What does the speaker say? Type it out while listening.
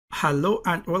Hello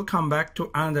and welcome back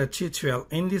to another tutorial.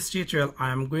 In this tutorial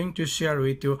I am going to share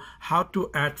with you how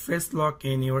to add face lock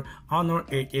in your Honor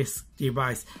 8X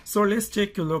device. So let's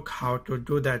take a look how to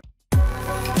do that.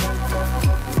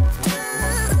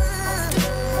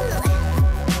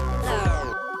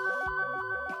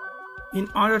 In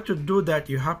order to do that,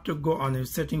 you have to go on your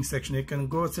settings section. You can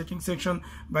go settings section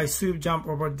by swipe jump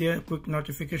over there, quick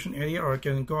notification area, or you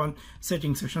can go on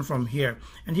settings section from here.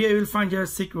 And here you will find here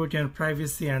security and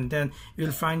privacy, and then you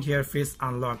will find here face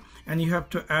unlock. And you have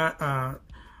to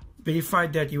verify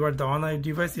that you are the owner of your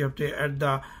device. You have to add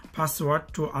the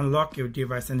password to unlock your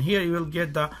device, and here you will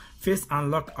get the face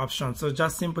unlock option. So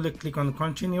just simply click on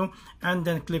continue and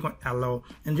then click on allow,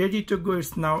 and ready to go.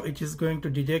 It's now it is going to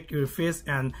detect your face,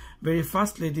 and very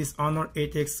fastly this Honor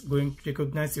 8X going to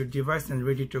recognize your device and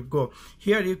ready to go.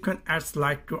 Here you can add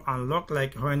slide to unlock,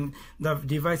 like when the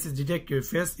device is detect your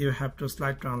face you have to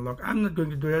slide to unlock. I'm not going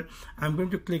to do that. I'm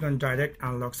going to click on direct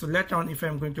unlock. So later on, if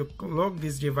I'm going to lock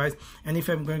this device and if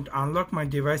I'm going to unlock my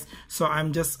device, so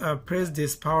I'm just press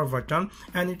this power button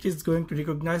and it is going to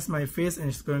recognize my face and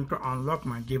it's going to unlock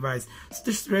my device. So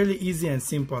this is really easy and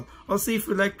simple. Also, if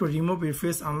you like to remove your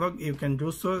face unlock, you can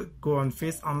do so. Go on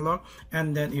face unlock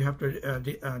and then you have to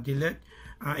delete.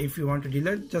 If you want to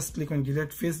delete, just click on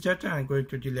delete face data and going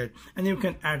to delete, and you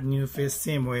can add new face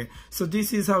same way. So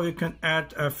this is how you can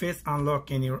add a face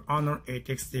unlock in your Honor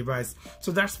 8X device.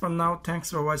 So that's for now. Thanks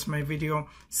for watching my video.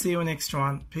 See you next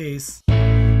one. Peace.